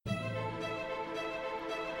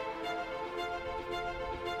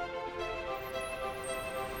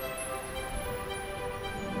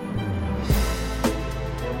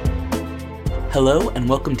Hello and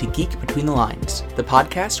welcome to Geek Between the Lines, the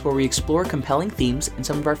podcast where we explore compelling themes in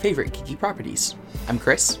some of our favorite geeky properties. I'm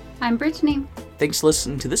Chris. I'm Brittany. Thanks for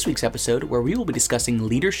listening to this week's episode where we will be discussing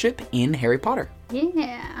leadership in Harry Potter.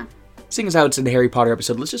 Yeah. Seeing as how it's a Harry Potter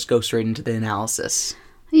episode, let's just go straight into the analysis.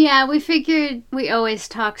 Yeah, we figured we always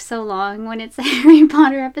talk so long when it's a Harry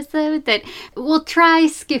Potter episode that we'll try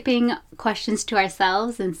skipping questions to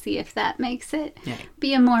ourselves and see if that makes it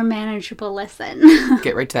be a more manageable listen.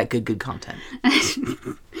 Get right to that good content.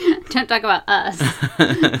 Don't talk about us.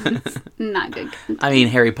 It's not good content. I mean,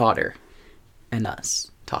 Harry Potter and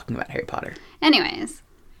us talking about Harry Potter. Anyways.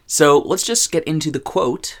 So let's just get into the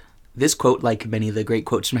quote. This quote, like many of the great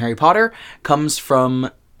quotes from Harry Potter, comes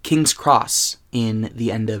from King's Cross in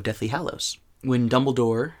the end of Deathly Hallows, when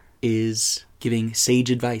Dumbledore is giving sage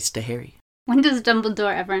advice to Harry. When does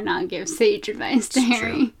Dumbledore ever not give sage advice to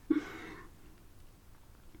Harry? True.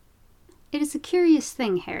 It is a curious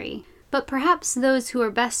thing, Harry, but perhaps those who are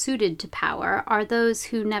best suited to power are those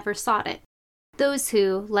who never sought it. Those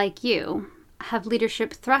who, like you, have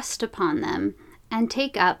leadership thrust upon them and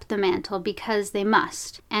take up the mantle because they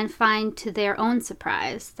must, and find to their own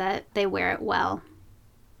surprise that they wear it well.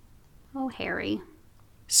 Oh, Harry.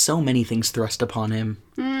 So many things thrust upon him.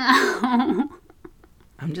 No.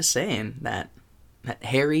 I'm just saying that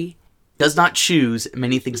Harry does not choose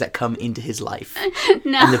many things that come into his life.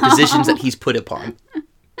 No. And the positions that he's put upon.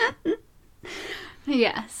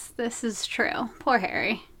 Yes, this is true. Poor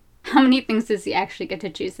Harry. How many things does he actually get to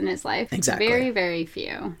choose in his life? Exactly. Very, very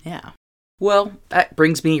few. Yeah. Well, that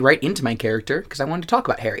brings me right into my character, because I wanted to talk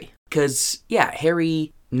about Harry. Because, yeah,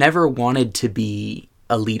 Harry never wanted to be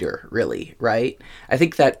a leader, really, right? I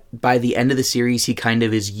think that by the end of the series, he kind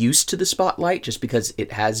of is used to the spotlight just because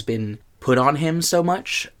it has been put on him so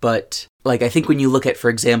much. But, like, I think when you look at, for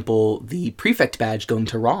example, the prefect badge going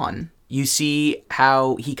to Ron, you see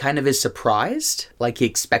how he kind of is surprised, like he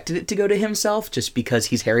expected it to go to himself just because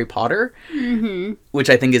he's Harry Potter, which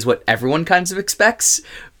I think is what everyone kind of expects,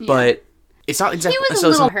 but it's not exactly... He was a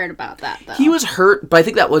little hurt about that, though. He was hurt, but I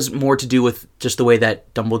think that was more to do with just the way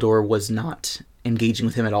that Dumbledore was not engaging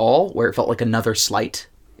with him at all, where it felt like another slight,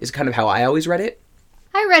 is kind of how I always read it.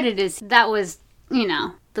 I read it as that was,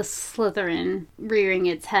 the Slytherin rearing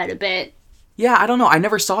its head a bit. Yeah, I don't know. I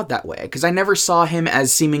never saw it that way, because I never saw him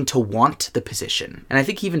as seeming to want the position. And I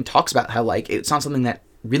think he even talks about how, like, it's not something that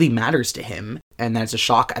really matters to him, and that it's a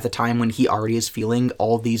shock at the time when he already is feeling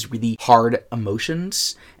all these really hard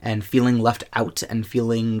emotions, and feeling left out, and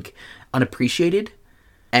feeling unappreciated.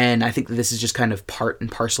 And I think that this is just kind of part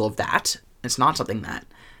and parcel of that. It's not something that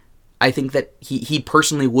I think that he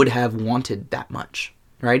personally would have wanted that much,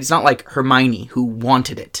 right? It's not like Hermione who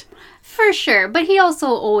wanted it. For sure, but he also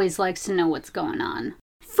always likes to know what's going on.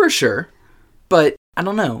 For sure, but I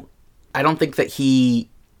don't know. I don't think that he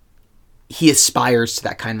aspires to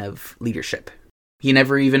that kind of leadership. He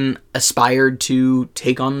never even aspired to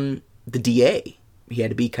take on the DA. He had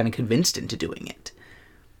to be kind of convinced into doing it.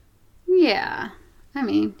 Yeah. I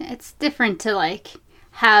mean, it's different to, like,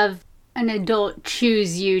 have an adult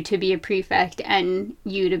choose you to be a prefect and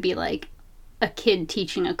you to be, like, a kid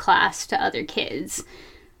teaching a class to other kids.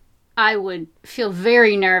 I would feel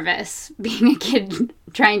very nervous being a kid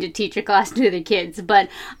trying to teach a class to other kids, but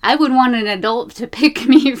I would want an adult to pick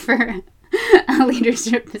me for a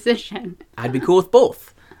leadership position. I'd be cool with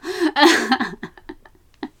both. I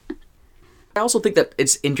also think that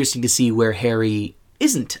it's interesting to see where Harry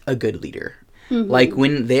isn't a good leader. Like,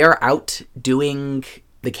 when they are out doing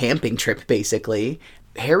the camping trip, basically,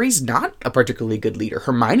 Harry's not a particularly good leader.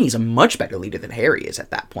 Hermione's a much better leader than Harry is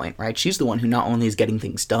at that point, right? She's the one who not only is getting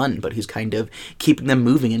things done, but who's kind of keeping them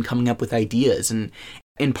moving and coming up with ideas. And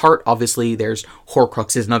in part, obviously, there's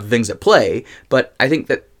Horcruxes and other things at play, but I think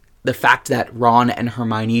that the fact that Ron and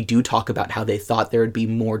Hermione do talk about how they thought there would be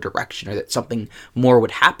more direction or that something more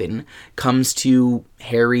would happen comes to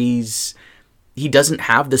Harry's... He doesn't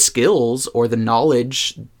have the skills or the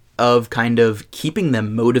knowledge of kind of keeping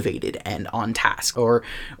them motivated and on task, or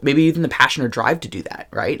maybe even the passion or drive to do that,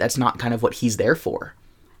 right? That's not kind of what he's there for.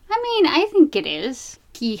 I mean, I think it is.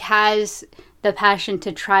 He has the passion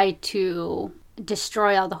to try to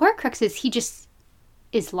destroy all the Horcruxes. He just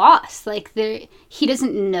is lost. Like, he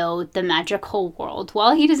doesn't know the magical world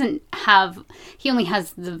well. He only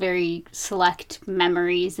has the very select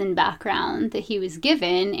memories and background that he was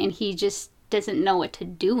given, and he just doesn't know what to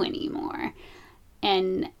do anymore.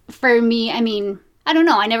 And for me, I mean, I don't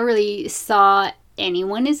know. I never really saw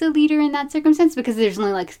anyone as a leader in that circumstance because there's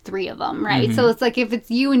only like 3 of them, right? So it's like if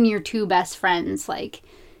it's you and your 2 best friends, like,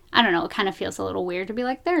 I don't know, it kind of feels a little weird to be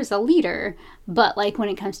like, there's a leader. But like when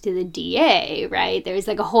it comes to the DA, right, there's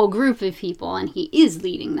like a whole group of people and he is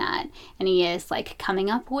leading that. And he is like coming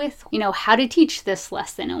up with, you know, how to teach this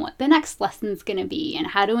lesson and what the next lesson's going to be and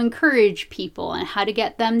how to encourage people and how to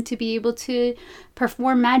get them to be able to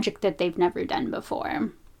perform magic that they've never done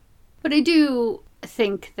before. But I do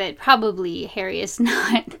think that probably Harry is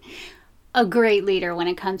not a great leader when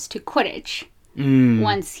it comes to Quidditch.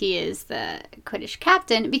 Once he is the Quidditch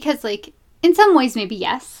captain, because like in some ways maybe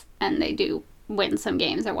yes, and they do win some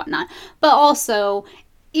games or whatnot, but also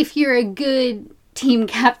if you're a good team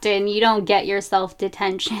captain, you don't get yourself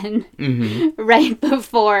detention right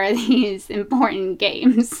before these important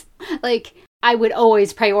games. Like I would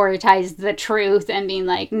always prioritize the truth and being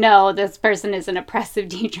like, no, this person is an oppressive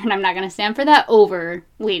teacher and I'm not going to stand for that, over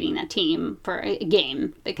leading a team for a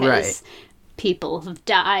game, because people have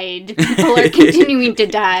died. People are continuing to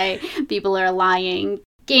die. People are lying.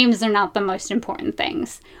 Games are not the most important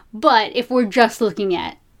things. But if we're just looking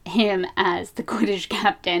at him as the Quidditch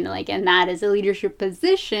captain, like, and that is a leadership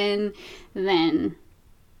position, then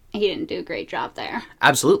he didn't do a great job there.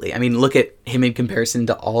 Absolutely. I mean, look at him in comparison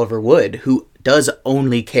to Oliver Wood, who does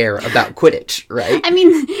only care about Quidditch, right? I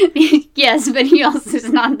mean, yes, but he also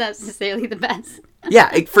is not necessarily the best.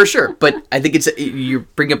 Yeah, for sure. But I think you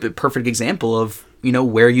bring up a perfect example of, you know,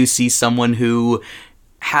 where you see someone who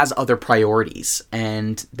has other priorities,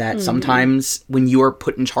 and that sometimes when you are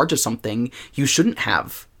put in charge of something, you shouldn't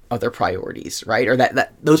have other priorities, right? Or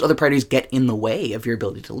that those other priorities get in the way of your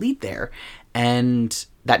ability to lead there. And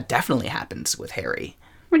that definitely happens with Harry.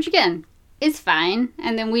 Which, again, is fine.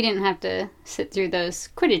 And then we didn't have to sit through those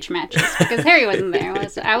Quidditch matches because Harry wasn't there.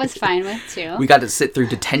 I was fine with, too. We got to sit through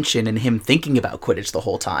detention and him thinking about Quidditch the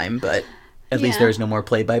whole time, but at least there's no more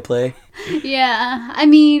play-by-play. Yeah. I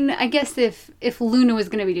mean, I guess if Luna was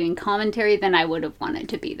going to be doing commentary, then I would have wanted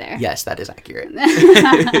to be there. Yes, that is accurate.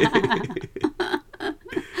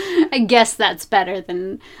 I guess that's better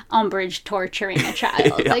than Umbridge torturing a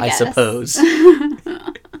child, I guess. Suppose.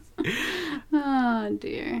 Oh,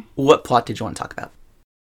 dear. What plot did you want to talk about?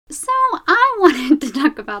 So, I wanted to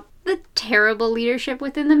talk about the terrible leadership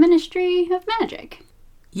within the Ministry of Magic.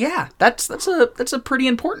 Yeah, that's a pretty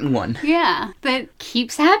important one. Yeah, that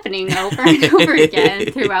keeps happening over and over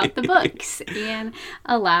again throughout the books and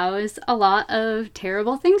allows a lot of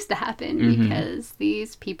terrible things to happen because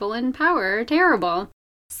these people in power are terrible.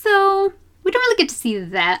 So, we don't really get to see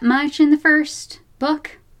that much in the first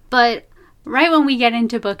book, but right when we get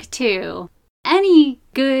into book 2, any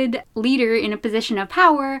good leader in a position of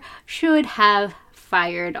power should have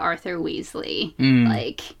fired Arthur Weasley.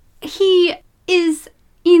 Like, he is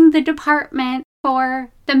in the department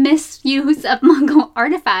for the misuse of Muggle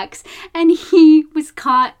artifacts, and he was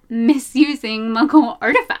caught misusing Muggle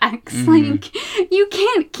artifacts. Like, you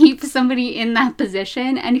can't keep somebody in that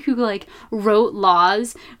position and who, like, wrote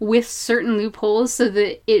laws with certain loopholes so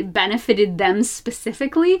that it benefited them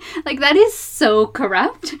specifically. Like, that is so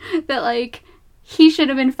corrupt that, like, he should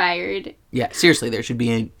have been fired. Yeah, seriously, there should be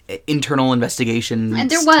an internal investigation. And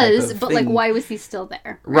there was, but, like, why was he still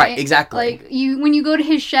there? Right, exactly. Like, when you go to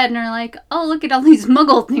his shed and are like, oh, look at all these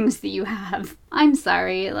Muggle things that you have. I'm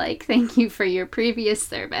sorry, like, thank you for your previous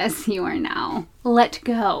service. You are now let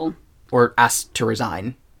go. Or asked to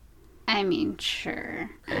resign. I mean, sure.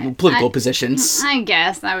 Political positions. I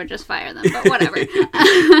guess I would just fire them, but whatever.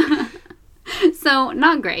 So,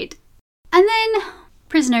 not great. And then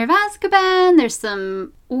Prisoner of Azkaban, there's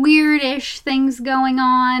some weirdish things going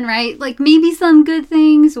on, right? Like, maybe some good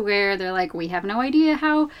things where they're like, we have no idea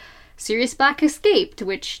how Sirius Black escaped,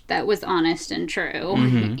 which that was honest and true.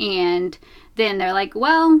 And then they're like,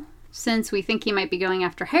 well, since we think he might be going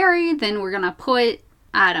after Harry, then we're gonna put,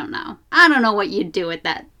 I don't know what you'd do with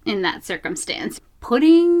that in that circumstance.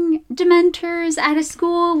 Putting Dementors at a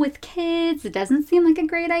school with kids, it doesn't seem like a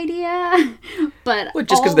great idea. But what,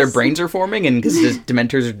 just because their brains are forming and because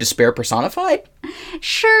Dementors are despair personified?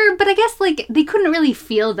 Sure, but I guess, like, they couldn't really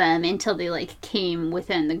feel them until they, like, came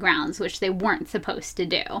within the grounds, which they weren't supposed to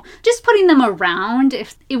do. Just putting them around,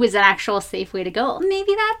 if it was an actual safe way to go,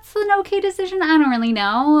 maybe that's an okay decision. I don't really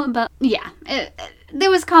know. But, yeah,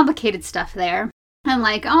 there was complicated stuff there. I'm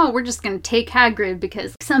like, oh, we're just going to take Hagrid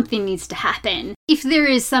because something needs to happen. If there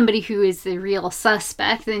is somebody who is the real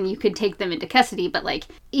suspect, then you could take them into custody. But, like,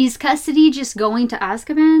 is custody just going to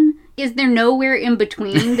Azkaban? Is there nowhere in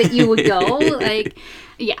between that you would go? Like,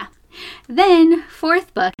 yeah. Then,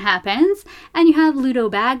 fourth book happens, and you have Ludo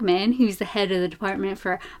Bagman, who's the head of the Department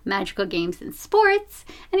for Magical Games and Sports,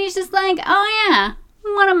 and he's just like, oh yeah,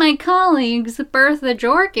 one of my colleagues, Bertha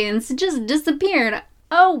Jorkins, just disappeared.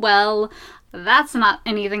 Oh well, That's not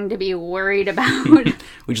anything to be worried about.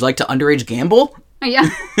 Would you like to underage gamble? Yeah.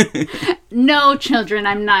 No, children,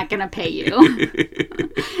 I'm not going to pay you.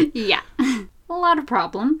 Yeah. A lot of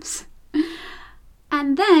problems.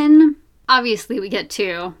 And then, obviously, we get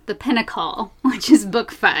to the pinnacle, which is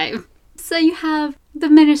book 5. So you have the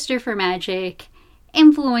Minister for Magic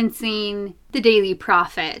influencing the Daily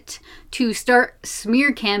Prophet to start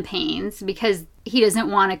smear campaigns because he doesn't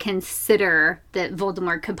want to consider that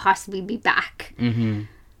Voldemort could possibly be back. Mm-hmm.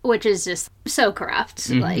 Which is just so corrupt.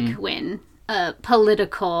 Mm-hmm. Like when a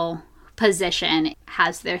political position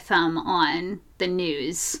has their thumb on the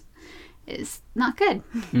news is not good.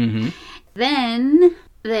 Mm-hmm. Then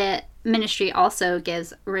the Ministry also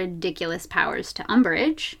gives ridiculous powers to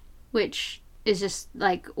Umbridge, which is just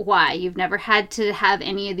like, why? You've never had to have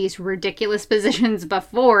any of these ridiculous positions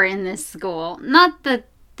before in this school. Not that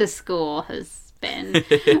the school has been... not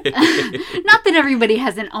that everybody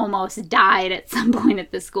hasn't almost died at some point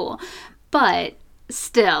at the school, but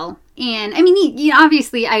still. And, I mean,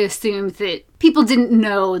 obviously I assumed that people didn't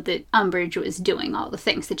know that Umbridge was doing all the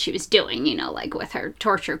things that she was doing, like with her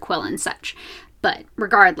torture quill and such. But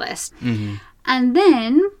regardless. Mm-hmm. And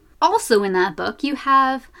then, also in that book, you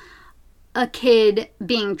have a kid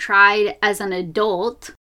being tried as an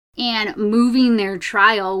adult and moving their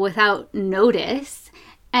trial without notice.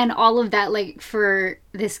 And all of that, like, for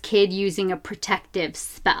this kid using a protective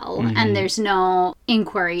spell. Mm-hmm. And there's no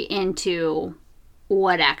inquiry into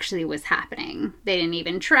what actually was happening. They didn't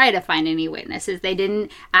even try to find any witnesses. They didn't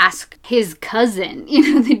ask his cousin.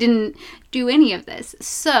 They didn't do any of this.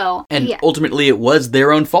 So, and ultimately it was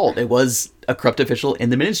their own fault. It was a corrupt official in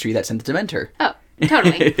the Ministry that sent the Dementor. Oh,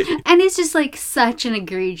 totally. And it's just like such an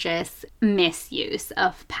egregious misuse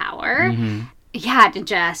of power. Mm-hmm. Yeah, to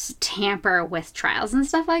just tamper with trials and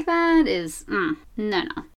stuff like that is, no.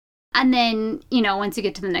 And then, once you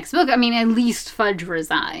get to the next book, I mean, at least Fudge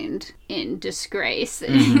resigned in disgrace.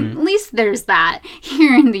 Mm-hmm. At least there's that.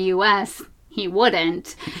 Here in the U.S., he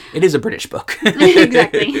wouldn't. It is a British book.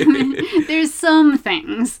 Exactly. There's some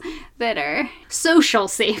things that are social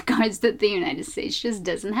safeguards that the United States just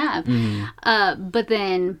doesn't have. Mm-hmm. But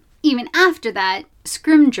then, even after that,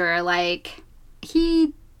 Scrimgeour,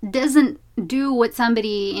 he doesn't do what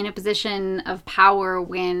somebody in a position of power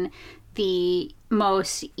when the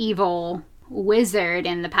most evil wizard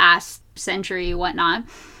in the past century, whatnot,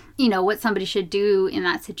 what somebody should do in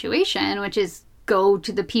that situation, which is go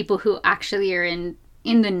to the people who actually are in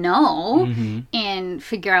the know mm-hmm. and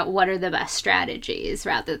figure out what are the best strategies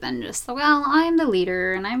rather than just, well, I'm the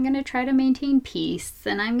leader and I'm going to try to maintain peace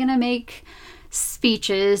and I'm going to make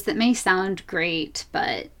speeches that may sound great,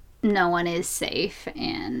 but no one is safe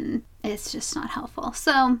and it's just not helpful.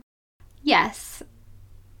 So, yes,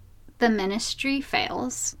 the Ministry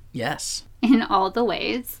fails. Yes. In all the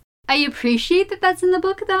ways. I appreciate that that's in the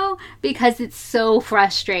book, though, because it's so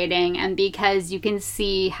frustrating and because you can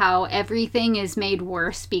see how everything is made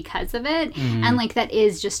worse because of it. Mm. And, that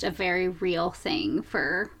is just a very real thing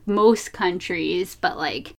for most countries,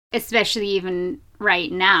 but, especially even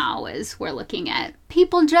right now as we're looking at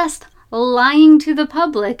people just lying to the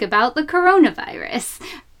public about the coronavirus.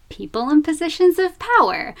 People in positions of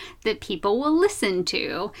power that people will listen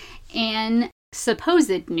to and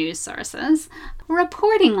supposed news sources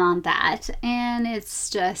reporting on that. And it's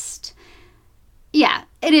just,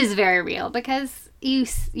 it is very real because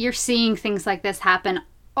you're seeing things like this happen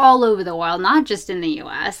all over the world, not just in the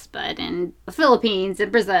US, but in the Philippines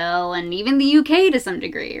and Brazil and even the UK to some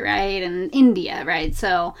degree, right? And India, right?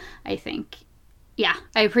 So I think,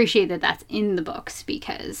 I appreciate that that's in the books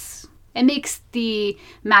because it makes the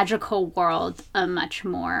magical world a much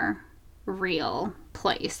more real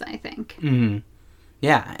place, I think. Mm-hmm.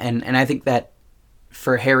 Yeah, and I think that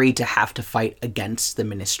for Harry to have to fight against the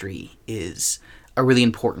Ministry is a really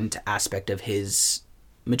important aspect of his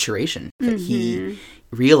maturation. That mm-hmm. he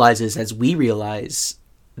realizes, as we realize,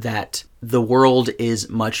 that the world is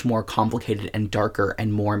much more complicated and darker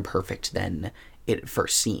and more imperfect than it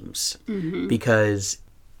first seems. Mm-hmm. Because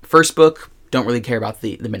first book, don't really care about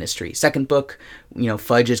the Ministry. Second book,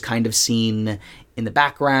 Fudge is kind of seen in the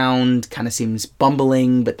background, kind of seems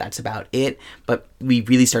bumbling, but that's about it. But we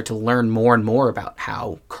really start to learn more and more about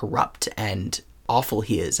how corrupt and awful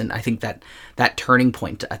he is. And I think that turning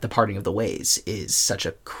point at the parting of the ways is such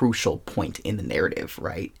a crucial point in the narrative,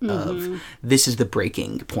 right? Mm-hmm. Of this is the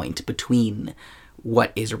breaking point between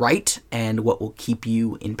what is right and what will keep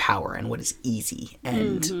you in power and what is easy.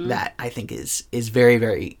 And mm-hmm. that, I think, is very,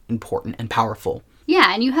 very important and powerful.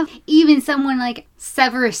 Yeah, and you have even someone like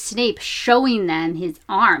Severus Snape showing them his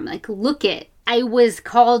arm. Look at I was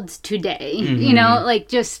called today, you know, like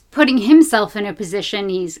just putting himself in a position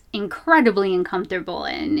he's incredibly uncomfortable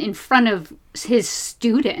in front of his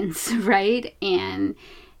students, right? And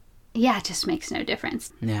yeah, it just makes no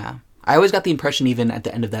difference. Yeah. I always got the impression, even at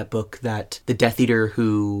the end of that book, that the Death Eater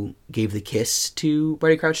who gave the kiss to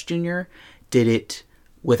Barty Crouch Jr. did it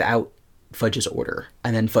without Fudge's order.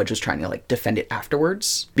 And then Fudge was trying to, like, defend it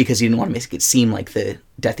afterwards because he didn't want to make it seem like the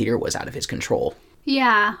Death Eater was out of his control.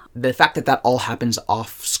 Yeah. The fact that that all happens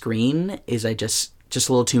off screen is just a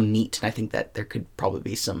little too neat. And I think that there could probably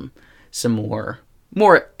be some more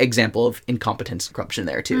example of incompetence and corruption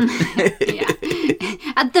there, too. Yeah.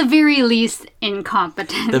 At the very least,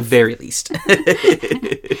 incompetence. The very least.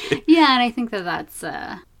 Yeah, and I think that's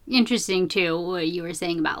interesting, too, what you were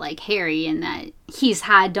saying about, like, Harry, and that he's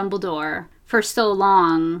had Dumbledore for so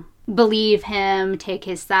long believe him, take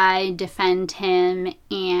his side, defend him,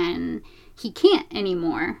 and he can't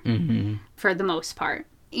anymore, for the most part.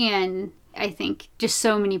 And I think just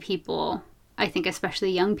so many people, I think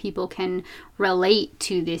especially young people, can relate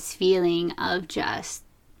to this feeling of just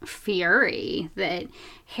fury that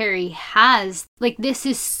Harry has. Like, this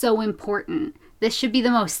is so important. This should be the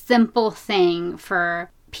most simple thing for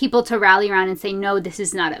people to rally around and say, no, this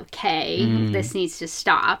is not okay. This needs to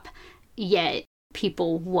stop. Yet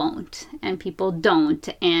people won't, and people don't,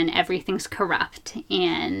 and everything's corrupt.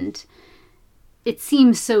 And it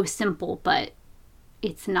seems so simple, but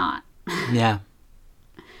it's not. Yeah.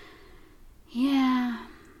 Yeah.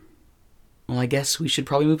 Well, I guess we should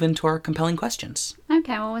probably move into our compelling questions.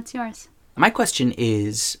 Okay, well, what's yours? My question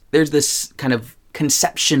is, there's this kind of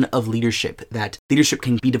conception of leadership, that leadership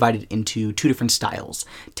can be divided into two different styles: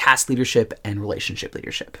 task leadership and relationship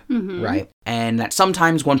leadership, right? And that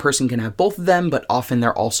sometimes one person can have both of them, but often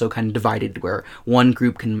they're also kind of divided where one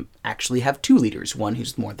group can actually have two leaders, one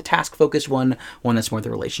who's more the task-focused one that's more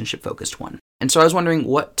the relationship-focused one. And so I was wondering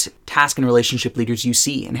what task and relationship leaders you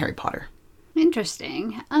see in Harry Potter.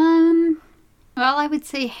 Interesting. Well, I would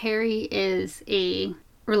say Harry is a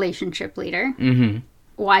relationship leader.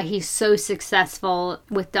 Why he's so successful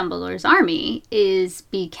with Dumbledore's army is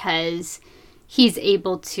because he's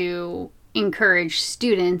able to encourage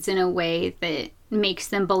students in a way that makes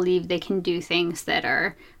them believe they can do things that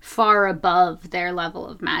are far above their level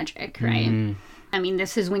of magic, right? I mean,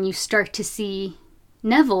 this is when you start to see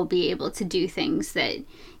Neville be able to do things that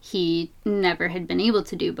he never had been able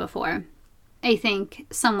to do before. I think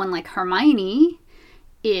someone like Hermione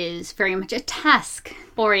is very much a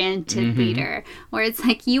task-oriented leader, where it's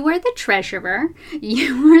like, you are the treasurer,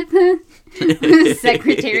 you are the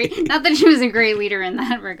secretary. Not that she was a great leader in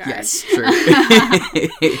that regard. Yes, true.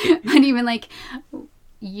 But even like,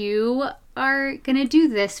 you are going to do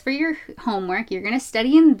this for your homework, you're going to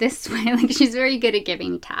study in this way. Like, she's very good at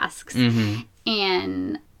giving tasks.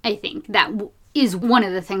 And I think that is one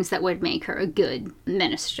of the things that would make her a good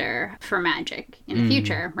minister for magic in the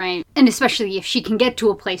future, right? And especially if she can get to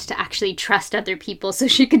a place to actually trust other people so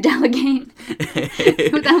she could delegate.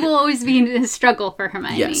 That will always be a struggle for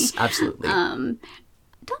Hermione. Yes, absolutely.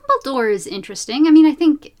 Dumbledore is interesting. I mean, I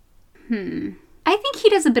think he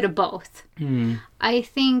does a bit of both. I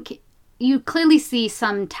think you clearly see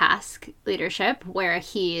some task leadership where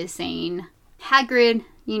he is saying, Hagrid,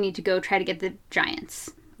 you need to go try to get the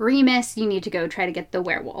giants. Remus, you need to go try to get the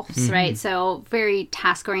werewolves, right? So very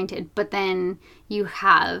task-oriented. But then you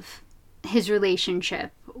have his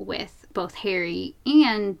relationship with both Harry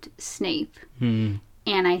and Snape. And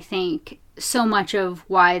I think so much of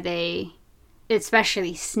why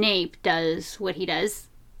especially Snape, does what he does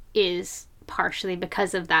is partially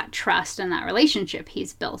because of that trust and that relationship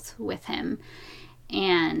he's built with him.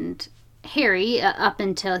 And Harry, up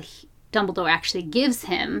until Dumbledore actually gives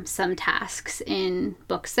him some tasks in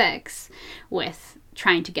Book 6 with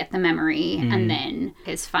trying to get the memory, and then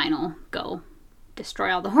his final go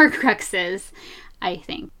destroy all the Horcruxes. I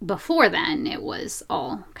think before then it was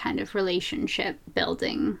all kind of relationship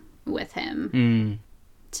building with him.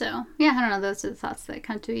 So, yeah, I don't know. Those are the thoughts that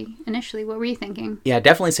come to me initially. What were you thinking? Yeah,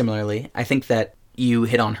 definitely similarly. I think that you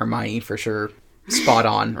hit on Hermione for sure. Spot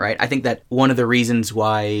on, right? I think that one of the reasons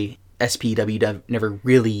why SPW never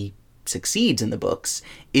really succeeds in the books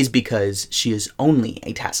is because she is only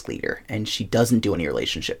a task leader and she doesn't do any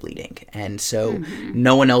relationship leading. And so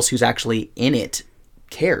no one else who's actually in it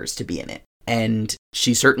cares to be in it. And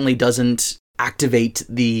she certainly doesn't activate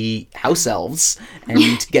the house elves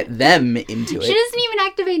and get them into it. She doesn't even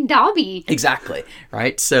activate Dobby. Exactly,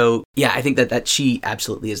 right? So, yeah, I think that she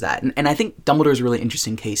absolutely is that. And I think Dumbledore's a really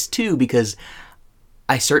interesting case, too, because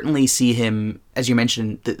I certainly see him, as you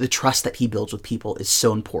mentioned, the trust that he builds with people is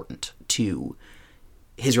so important to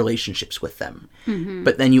his relationships with them.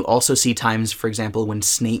 But then you also see times, for example, when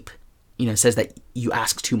Snape, says that you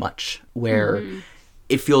ask too much, where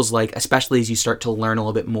it feels like, especially as you start to learn a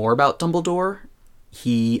little bit more about Dumbledore,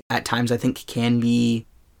 he, at times, I think, can be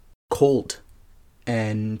cold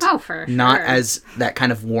and not as that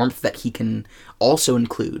kind of warmth that he can also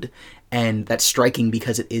include. And that's striking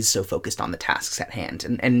because it is so focused on the tasks at hand.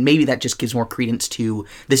 And maybe that just gives more credence to,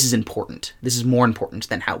 this is important. This is more important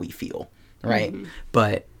than how we feel, right?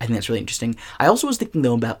 But I think that's really interesting. I also was thinking,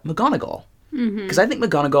 though, about McGonagall. Because I think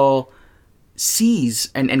McGonagall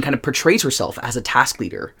sees and kind of portrays herself as a task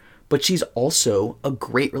leader, but she's also a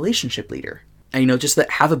great relationship leader. And, just that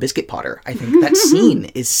Have a Biscuit Potter, I think that scene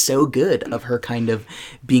is so good of her kind of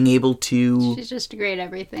being able to... She's just great at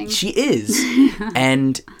everything. She is.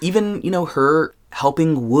 And even, her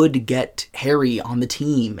helping Wood get Harry on the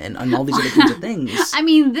team and all these other kinds of things. I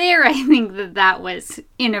mean, I think that was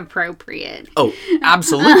inappropriate. Oh,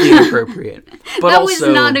 absolutely inappropriate. But that was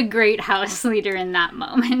not a great house leader in that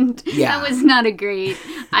moment. Yeah. That was not a great,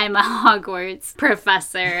 I'm a Hogwarts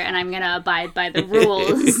professor and I'm going to abide by the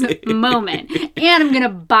rules moment. And I'm going to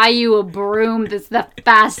buy you a broom that's the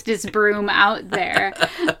fastest broom out there.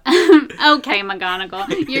 Okay,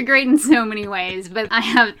 McGonagall, you're great in so many ways, but I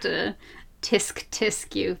have to...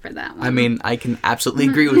 tisk you for that one. I mean, I can absolutely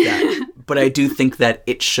agree with that. But I do think that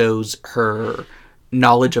it shows her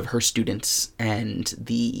knowledge of her students and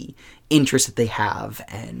the interest that they have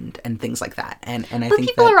and things like that. And I think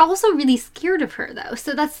people are also really scared of her, though.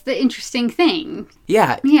 So that's the interesting thing.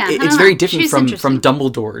 Yeah. It's very different from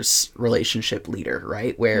Dumbledore's relationship leader,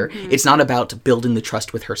 right? Where it's not about building the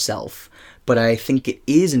trust with herself, but I think it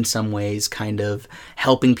is in some ways kind of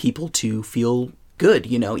helping people to feel good,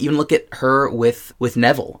 even look at her with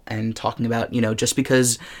Neville and talking about, just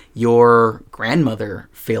because your grandmother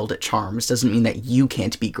failed at charms doesn't mean that you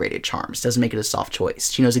can't be great at charms. Doesn't make it a soft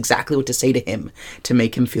choice. She knows exactly what to say to him to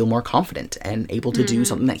make him feel more confident and able to do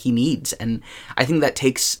something that he needs. And I think that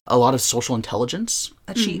takes a lot of social intelligence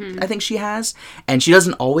that I think she has, and she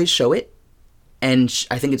doesn't always show it. And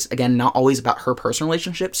I think it's, again, not always about her personal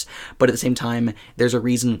relationships, but at the same time, there's a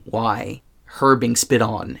reason why her being spit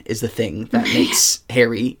on is the thing that makes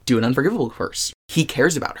Harry do an unforgivable curse. He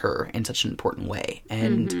cares about her in such an important way.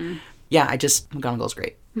 And McGonagall's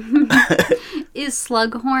great. Is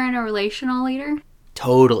Slughorn a relational leader?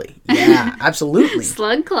 Totally. Yeah, absolutely.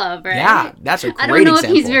 Slug Club, right? Yeah, that's a great example. I don't know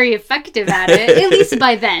if he's very effective at it, at least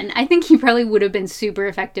by then. I think he probably would have been super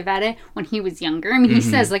effective at it when he was younger. I mean, he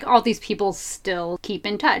says, all these people still keep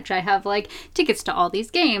in touch. I have, tickets to all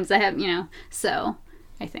these games. I have, so...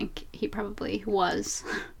 I think he probably was.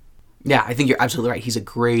 Yeah, I think you're absolutely right. He's a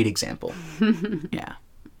great example. Yeah.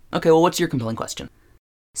 Okay, well, what's your compelling question?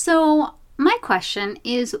 So, my question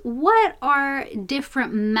is, what are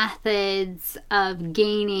different methods of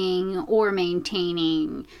gaining or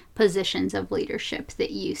maintaining positions of leadership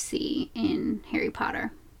that you see in Harry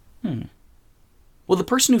Potter? Well, the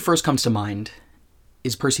person who first comes to mind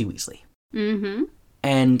is Percy Weasley.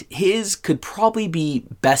 And his could probably be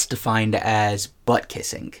best defined as butt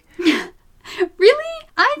kissing. Really?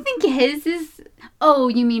 I think his is... Oh,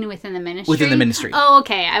 you mean within the ministry? Within the ministry. Oh,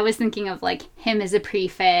 okay. I was thinking of, him as a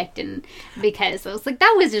prefect, and because I was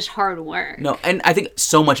that was just hard work. No, and I think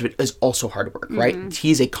so much of it is also hard work, right?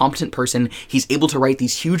 He's a competent person. He's able to write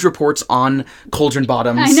these huge reports on cauldron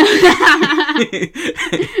bottoms. I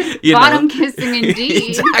know. Bottom kissing,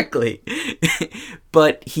 indeed. Exactly.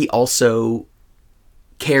 But he also...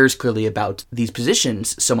 cares clearly about these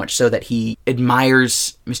positions so much so that he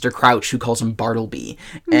admires Mr. Crouch, who calls him Bartleby,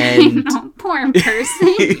 and poor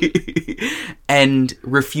Percy, and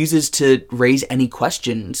refuses to raise any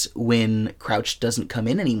questions when Crouch doesn't come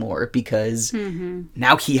in anymore because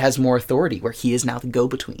now he has more authority, where he is now the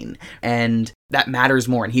go-between, and that matters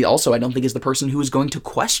more. And he also, I don't think, is the person who is going to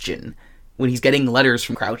question when he's getting letters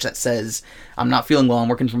from Crouch that says, I'm not feeling well, I'm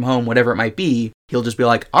working from home, whatever it might be. He'll just be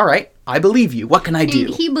like, all right, I believe you. What can I do?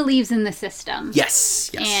 And he believes in the system. Yes.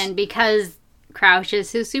 And because Crouch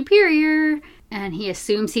is his superior, and he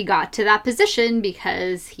assumes he got to that position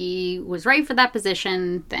because he was right for that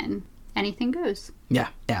position, then anything goes. Yeah,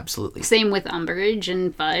 absolutely. Same with Umbridge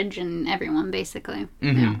and Fudge and everyone, basically.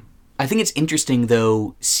 Yeah. I think it's interesting,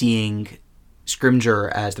 though, seeing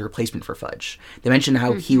Scrimgeour as the replacement for Fudge. They mentioned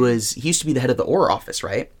how he used to be the head of the Auror office,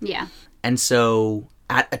 right? Yeah. And so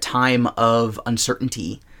at a time of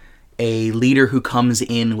uncertainty, a leader who comes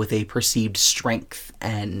in with a perceived strength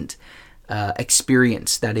and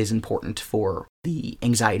experience that is important for the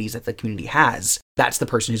anxieties that the community has, that's the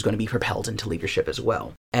person who's going to be propelled into leadership as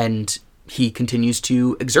well. And he continues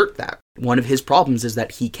to exert that. One of his problems is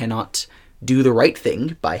that he cannot do the right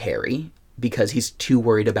thing by Harry because he's too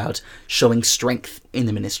worried about showing strength in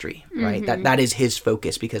the ministry, right? That is his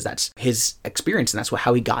focus because that's his experience and that's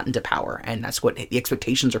how he got into power and that's what the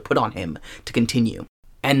expectations are put on him to continue.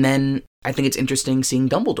 And then I think it's interesting seeing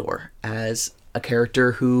Dumbledore as a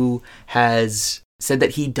character who has said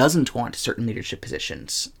that he doesn't want certain leadership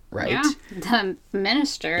positions, right? Yeah, the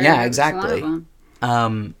minister. Yeah, exactly.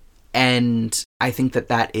 And I think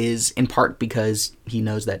that is in part because he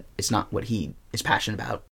knows that it's not what he is passionate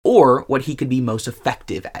about or what he could be most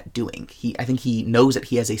effective at doing. I think he knows that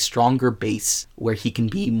he has a stronger base where he can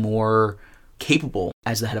be more capable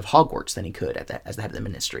as the head of Hogwarts than he could as the head of the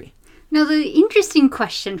ministry. Now, the interesting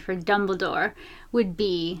question for Dumbledore would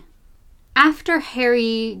be, after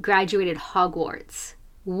Harry graduated Hogwarts,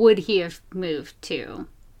 would he have moved to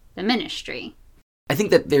the ministry? I think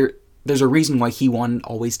that there's a reason why he wanted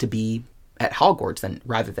always to be at Hogwarts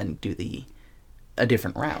rather than do a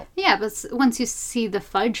different route. Yeah, but once you see the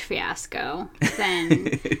Fudge fiasco,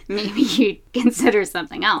 then maybe you'd consider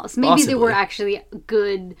something else. Maybe Possibly. they were actually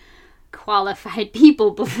good, qualified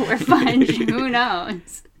people before Fudge. Who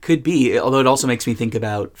knows? Could be, although it also makes me think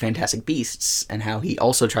about Fantastic Beasts and how he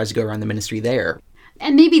also tries to go around the ministry there.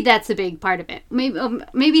 And maybe that's a big part of it.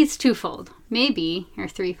 Maybe it's twofold. Maybe, or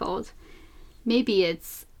threefold. Maybe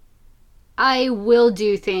it's, I will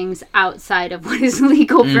do things outside of what is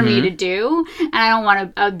legal for me to do, and I don't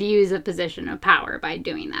want to abuse a position of power by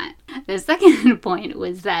doing that. The second point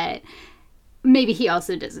was that maybe he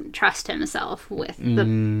also doesn't trust himself with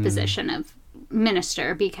the position of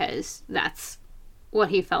minister because that's what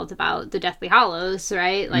he felt about the Deathly Hallows,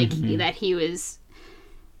 right? Like, that he was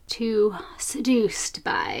too seduced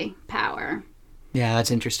by power. Yeah, that's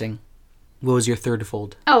interesting. What was your third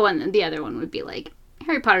fold? Oh, and then the other one would be like,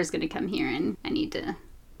 Harry Potter's going to come here and I need to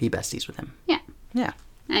be besties with him. Yeah. Yeah.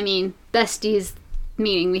 I mean, besties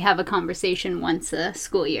meaning we have a conversation once a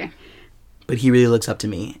school year. But he really looks up to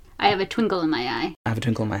me. I have a twinkle in my eye. I have a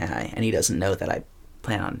twinkle in my eye, and he doesn't know that I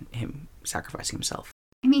plan on him sacrificing himself.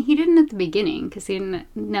 I mean, he didn't at the beginning because he didn't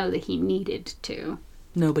know that he needed to.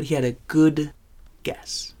 No, but he had a good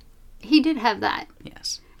guess. He did have that.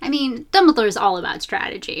 Yes. I mean, Dumbledore's all about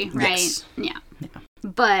strategy, right? Yes. Yeah.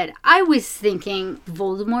 But I was thinking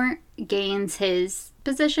Voldemort gains his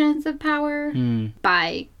positions of power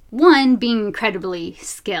by, one, being incredibly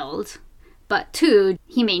skilled, but two,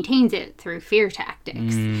 he maintains it through fear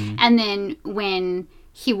tactics. And then when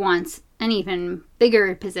he wants an even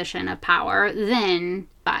bigger position of power, then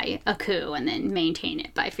by a coup and then maintain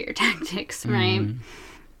it by fear tactics, right?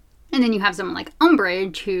 And then you have someone like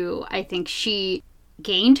Umbridge, who I think she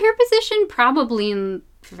gained her position probably in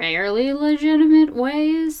fairly legitimate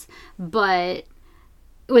ways, but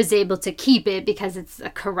was able to keep it because it's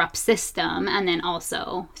a corrupt system, and then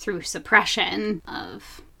also through suppression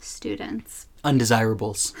of students.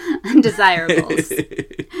 Undesirables. Undesirables.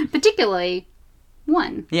 Particularly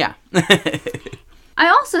one. Yeah. I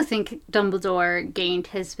also think Dumbledore gained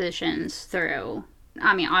his positions through,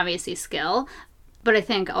 I mean, obviously skill, but I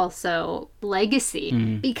think also legacy,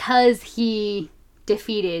 because he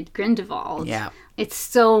defeated Grindelwald. Yeah. It's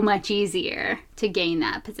so much easier to gain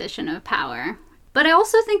that position of power. But I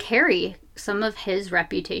also think Harry, some of his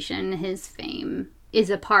reputation, his fame,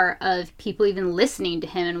 is a part of people even listening to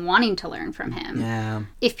him and wanting to learn from him. Yeah.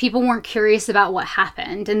 If people weren't curious about what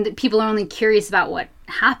happened, and people are only curious about what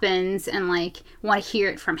happens and, like, want to hear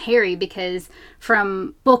it from Harry, because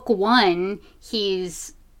from book 1,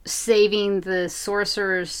 he's saving the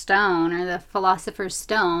Sorcerer's Stone, or the Philosopher's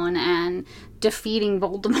Stone, and defeating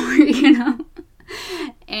Voldemort, you know?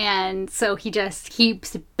 And so he just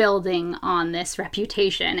keeps building on this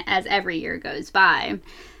reputation as every year goes by.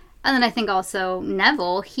 And then I think also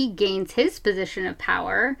Neville, he gains his position of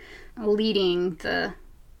power leading the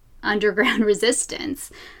underground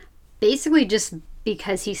resistance, basically just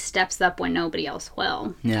because he steps up when nobody else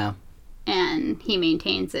will. Yeah. And he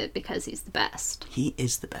maintains it because he's the best. He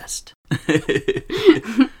is the best.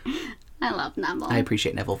 I love Neville. I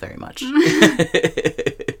appreciate Neville very much.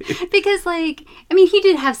 Because, like, I mean, he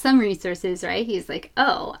did have some resources, right? He's like,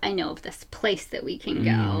 oh, I know of this place that we can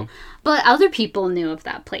go. But other people knew of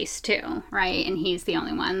that place too, right? And he's the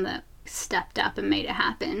only one that stepped up and made it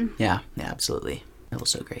happen. Yeah, absolutely.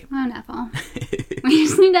 Neville's so great. Oh, Neville. We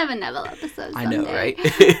just need to have a Neville episode someday. I know,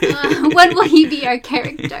 right? When will he be our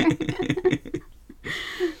character?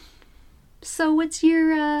 So what's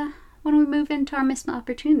your, when we move into our missed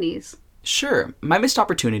opportunities? Sure. My missed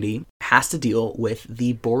opportunity has to deal with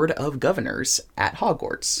the Board of Governors at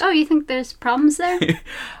Hogwarts. Oh, you think there's problems there?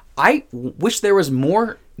 I wish there was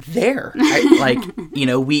more there.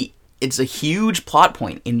 We it's a huge plot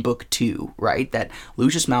point in book 2, right? That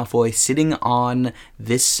Lucius Malfoy, sitting on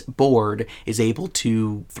this board, is able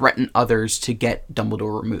to threaten others to get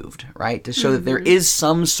Dumbledore removed, right? To show that there is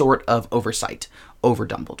some sort of oversight over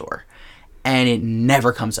Dumbledore. And it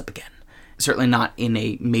never comes up again. Certainly not in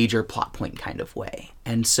a major plot point kind of way.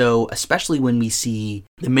 And so, especially when we see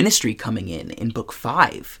the Ministry coming in book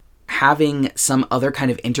 5, having some other kind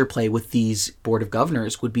of interplay with these Board of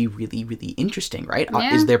Governors would be really, really interesting, right?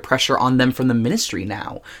 Yeah. Is there pressure on them from the Ministry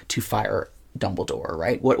now to fire Dumbledore,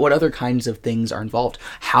 right? What other kinds of things are involved?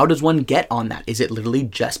 How does one get on that? Is it literally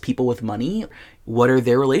just people with money? What are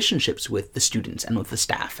their relationships with the students and with the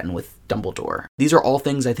staff and with Dumbledore? These are all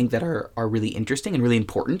things I think that are really interesting and really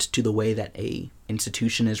important to the way that a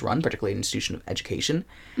institution is run, particularly an institution of education.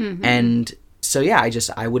 And so, yeah,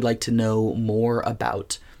 I would like to know more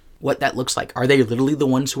about what that looks like. Are they literally the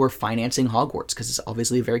ones who are financing Hogwarts? Because it's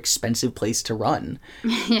obviously a very expensive place to run.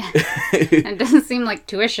 Yeah. It doesn't seem like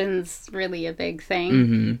tuition's really a big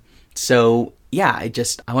thing. So, yeah,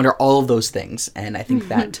 I wonder all of those things. And I think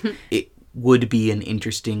that it would be an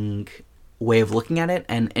interesting way of looking at it.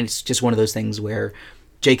 And it's just one of those things where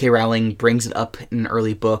J.K. Rowling brings it up in an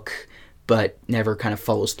early book, but never kind of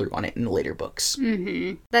follows through on it in the later books.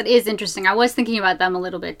 That is interesting. I was thinking about them a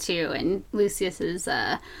little bit too, and Lucius's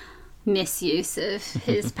misuse of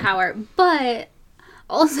his power. But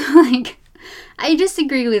also, like, I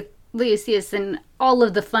disagree with Lucius in all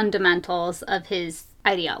of the fundamentals of his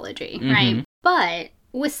ideology, right? But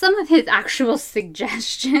with some of his actual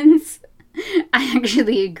suggestions, I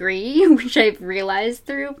actually agree, which I've realized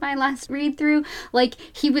through my last read through. Like,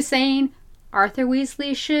 he was saying Arthur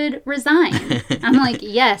Weasley should resign. I'm like,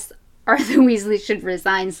 yes, Arthur Weasley should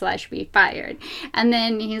resign / be fired. And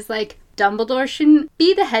then he's like, Dumbledore shouldn't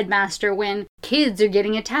be the headmaster when kids are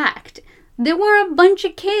getting attacked. There were a bunch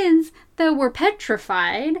of kids that were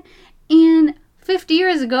petrified, and 50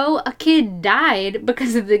 years ago, a kid died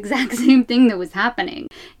because of the exact same thing that was happening.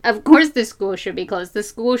 Of course the school should be closed. The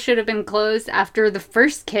school should have been closed after the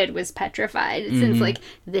first kid was petrified, since, like,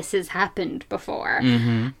 this has happened before.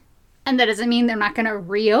 And that doesn't mean they're not going to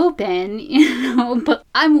reopen, but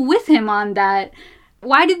I'm with him on that.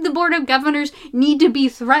 Why did the Board of Governors need to be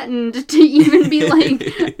threatened to even be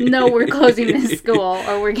like, no, we're closing this school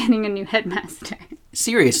or we're getting a new headmaster?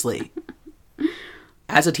 Seriously.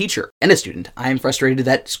 As a teacher and a student, I am frustrated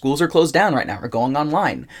that schools are closed down right now or going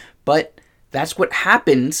online. But that's what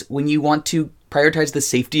happens when you want to prioritize the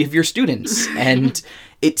safety of your students. And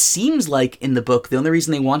it seems like in the book, the only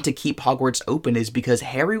reason they want to keep Hogwarts open is because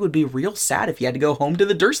Harry would be real sad if he had to go home to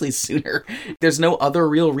the Dursleys sooner. There's no other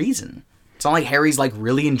real reason. It's not like Harry's, like,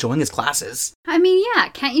 really enjoying his classes. I mean, yeah,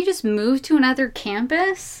 can't you just move to another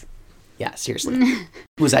campus? Yeah, seriously.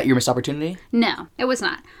 Was that your missed opportunity? No, it was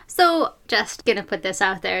not. So, just gonna put this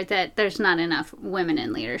out there that there's not enough women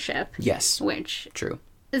in leadership. Yes. Which True.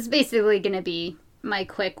 is basically gonna be my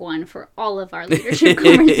quick one for all of our leadership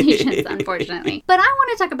conversations, unfortunately. But I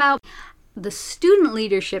want to talk about the student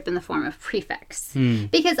leadership in the form of prefects.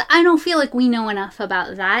 Because I don't feel like we know enough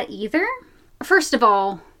about that either. First of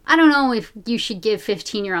all, I don't know if you should give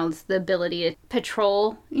 15-year-olds the ability to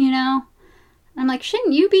patrol, I'm like,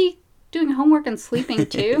 shouldn't you be doing homework and sleeping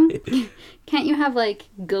too? Can't you have, like,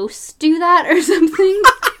 ghosts do that or something?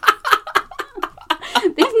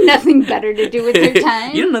 They have nothing better to do with their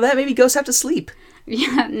time. You don't know that? Maybe ghosts have to sleep.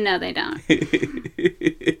 Yeah, no, they don't.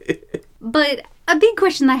 But a big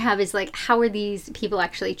question I have is, like, how are these people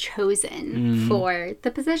actually chosen for the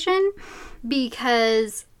position?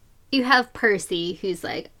 Because you have Percy, who's,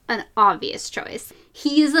 like, an obvious choice.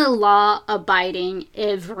 He's a law-abiding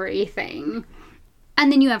everything.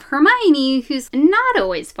 And then you have Hermione, who's not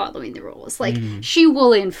always following the rules. Like, she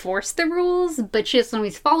will enforce the rules, but she doesn't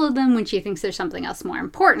always follow them when she thinks there's something else more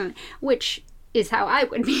important, which is how I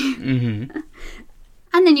would be.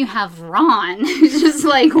 And then you have Ron, who's just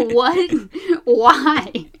like, what?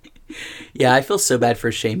 Why? Yeah, I feel so bad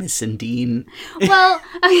for Seamus and Dean. Well,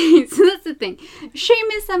 okay, so that's the thing.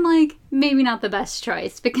 Seamus, I'm like, maybe not the best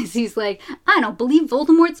choice, because he's like, I don't believe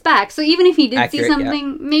Voldemort's back. So even if he did see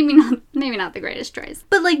something, maybe not the greatest choice.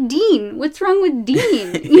 But, like, Dean, what's wrong with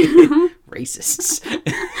Dean? Racists.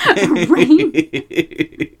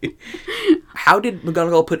 Right? How did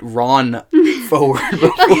McGonagall put Ron forward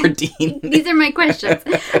before Dean? These are my questions.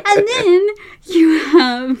 And then you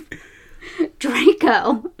have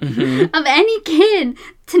Draco. Of any kid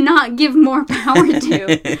to not give more power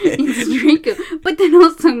to, it's Draco. But then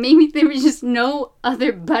also, maybe there was just no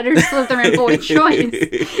other better Slytherin boy choice.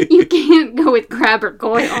 You can't go with Crabbe or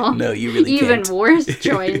Goyle. No, you really Even can't. worse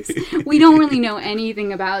choice. We don't really know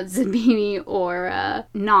anything about Zabini or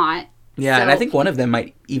Not. Yeah, So- and I think one of them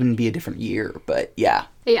might even be a different year, but yeah.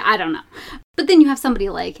 Yeah, I don't know. But then you have somebody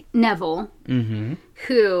like Neville, Mm-hmm.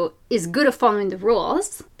 who is good at following the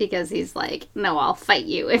rules because he's like, no, I'll fight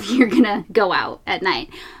you if you're gonna go out at night.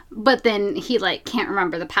 But then he like can't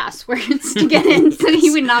remember the passwords to get in, so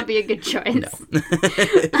he would not be a good choice. No.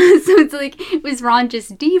 So it's like, was Ron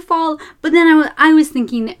just default? But then I was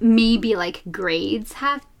thinking maybe like grades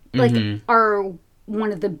have like are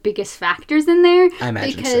one of the biggest factors in there. I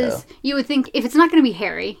imagine because so. you would think if it's not going to be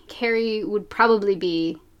Harry would probably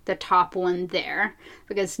be the top one there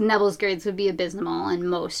because Neville's grades would be abysmal in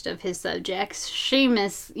most of his subjects.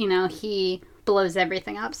 Seamus, he blows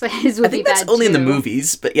everything up, so his would I think be that's bad only in the too.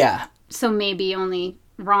 movies, but yeah. So maybe only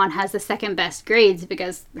Ron has the second best grades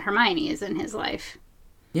because Hermione is in his life.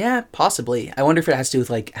 Yeah, possibly. I wonder if it has to do with,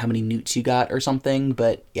 like, how many newts you got or something,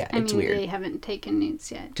 but yeah, it's weird. They haven't taken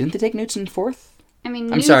newts yet. Didn't they take newts in 4th? I'm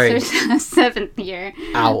I'm sorry. Are 7th year.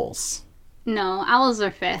 Owls, No, owls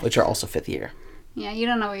are 5th. which are also 5th year. Yeah, you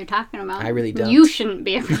don't know what you're talking about. I really don't. You shouldn't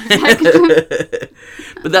be a prefect.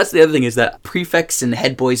 But that's the other thing, is that prefects and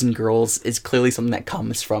head boys and girls is clearly something that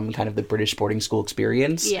comes from kind of the British boarding school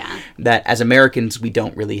experience. Yeah. That as Americans, we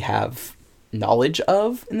don't really have knowledge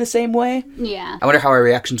of in the same way. Yeah. I wonder how our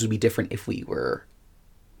reactions would be different if we were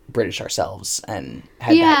British ourselves and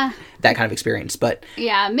had Yeah. that kind of experience. But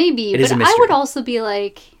Yeah, maybe. It is But a I mystery. would also be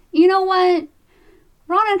like, you know what?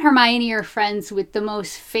 Ron and Hermione are friends with the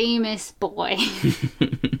most famous boy.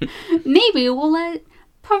 Maybe we'll let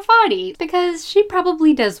Parvati, because she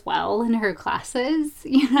probably does well in her classes,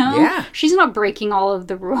 Yeah. She's not breaking all of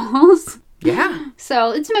the rules. yeah.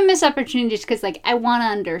 So it's a missed opportunity just because, I want to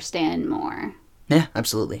understand more. Yeah,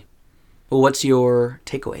 absolutely. Well, what's your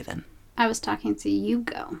takeaway then? I was talking to you,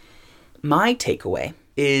 go. My takeaway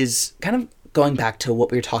is kind of going back to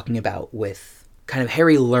what we were talking about with kind of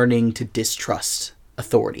Harry learning to distrust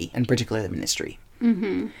authority, and particularly the Ministry.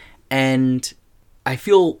 Mm-hmm. And I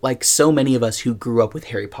feel like so many of us who grew up with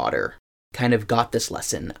Harry Potter kind of got this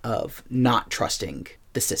lesson of not trusting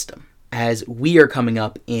the system. As we are coming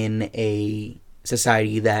up in a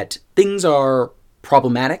society that things are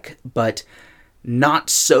problematic, but not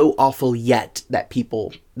so awful yet that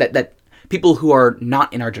people who are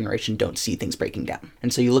not in our generation don't see things breaking down.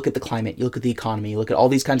 And so you look at the climate, you look at the economy, you look at all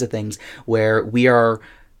these kinds of things where we are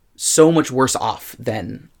so much worse off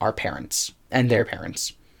than our parents and their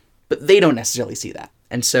parents. But they don't necessarily see that.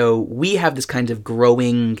 And so we have this kind of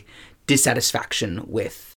growing dissatisfaction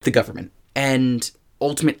with the government. And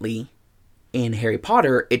ultimately, in Harry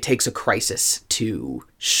Potter, it takes a crisis to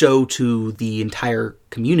show to the entire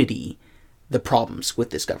community the problems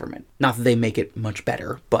with this government. Not that they make it much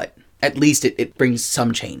better, but at least it brings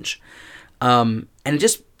some change. And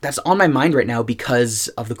that's on my mind right now because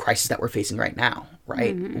of the crisis that we're facing right now,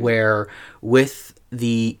 right? Mm-hmm. Where with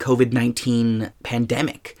the COVID-19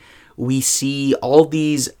 pandemic, we see all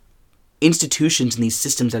these institutions and these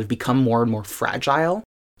systems that have become more and more fragile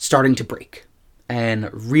starting to break. And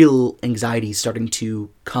real anxiety starting to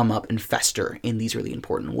come up and fester in these really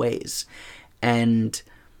important ways. And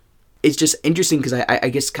it's just interesting because I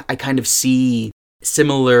guess I kind of see,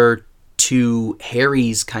 similar to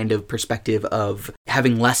Harry's kind of perspective of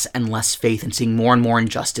having less and less faith and seeing more and more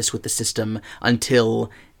injustice with the system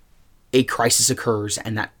until a crisis occurs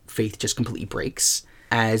and that faith just completely breaks,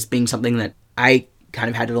 as being something that I kind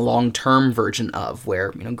of had a long-term version of,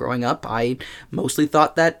 where, growing up, I mostly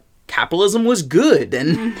thought that capitalism was good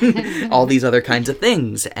and all these other kinds of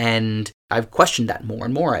things. And I've questioned that more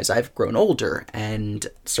and more as I've grown older. And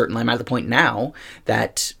certainly I'm at the point now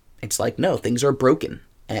that it's like, no, things are broken.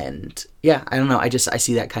 And yeah, I don't know. I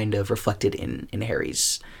see that kind of reflected in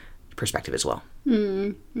Harry's perspective as well.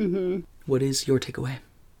 Mm-hmm. What is your takeaway?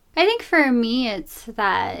 I think for me, it's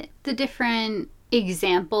that the different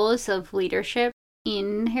examples of leadership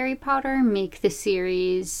in Harry Potter make the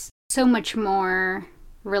series so much more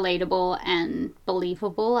relatable and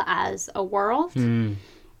believable as a world.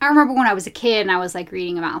 I remember when I was a kid and I was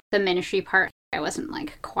reading about the Ministry part, I wasn't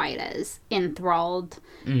quite as enthralled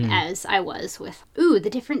as I was with the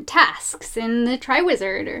different tasks in the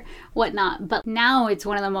Triwizard or whatnot. But now it's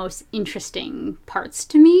one of the most interesting parts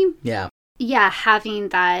to me. Yeah, having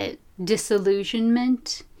that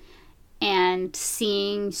disillusionment and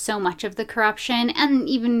seeing so much of the corruption, and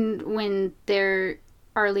even when there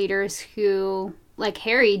are leaders who, like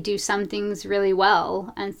Harry, do some things really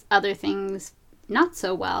well and other things not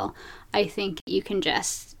so well, I think you can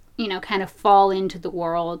just, kind of fall into the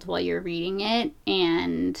world while you're reading it,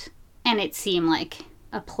 and it seem like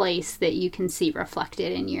a place that you can see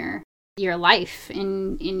reflected in your life,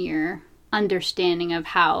 in your understanding of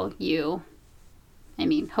how you,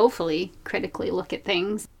 hopefully critically look at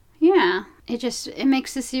things. Yeah. It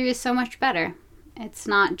makes the series so much better. It's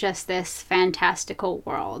not just this fantastical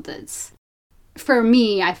world. It's, for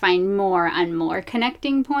me, I find more and more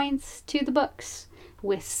connecting points to the books.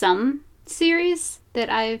 With some series that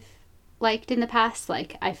I've liked in the past,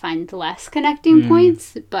 like, I find less connecting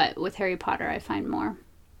points, but with Harry Potter, I find more.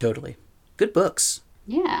 Totally. Good books.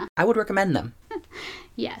 Yeah. I would recommend them.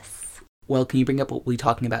 Yes. Well, can you bring up what we'll be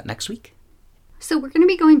talking about next week? So we're going to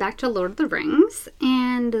be going back to Lord of the Rings,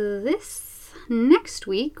 and this next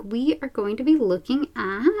week we are going to be looking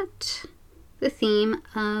at the theme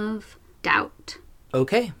of doubt.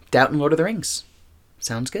 Okay, doubt in Lord of the Rings.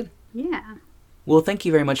 Sounds good. Yeah. Well, thank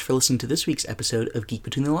you very much for listening to this week's episode of Geek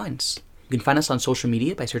Between the Lines. You can find us on social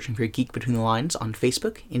media by searching for Geek Between the Lines on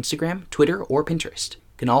Facebook, Instagram, Twitter, or Pinterest.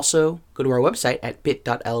 You can also go to our website at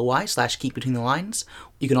bit.ly/geekbetweenthelines.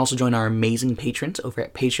 You can also join our amazing patrons over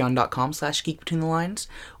at patreon.com/geekbetweenthelines,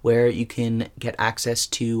 where you can get access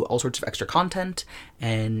to all sorts of extra content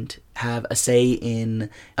and have a say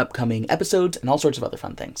in upcoming episodes and all sorts of other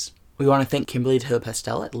fun things. We want to thank Kimberly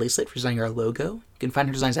Pastel at Lacelet for designing our logo. You can find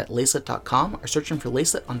her designs at lacelet.com or search them for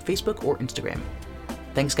Lacelet on Facebook or Instagram.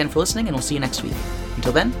 Thanks again for listening, and we'll see you next week.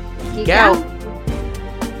 Until then, geek out!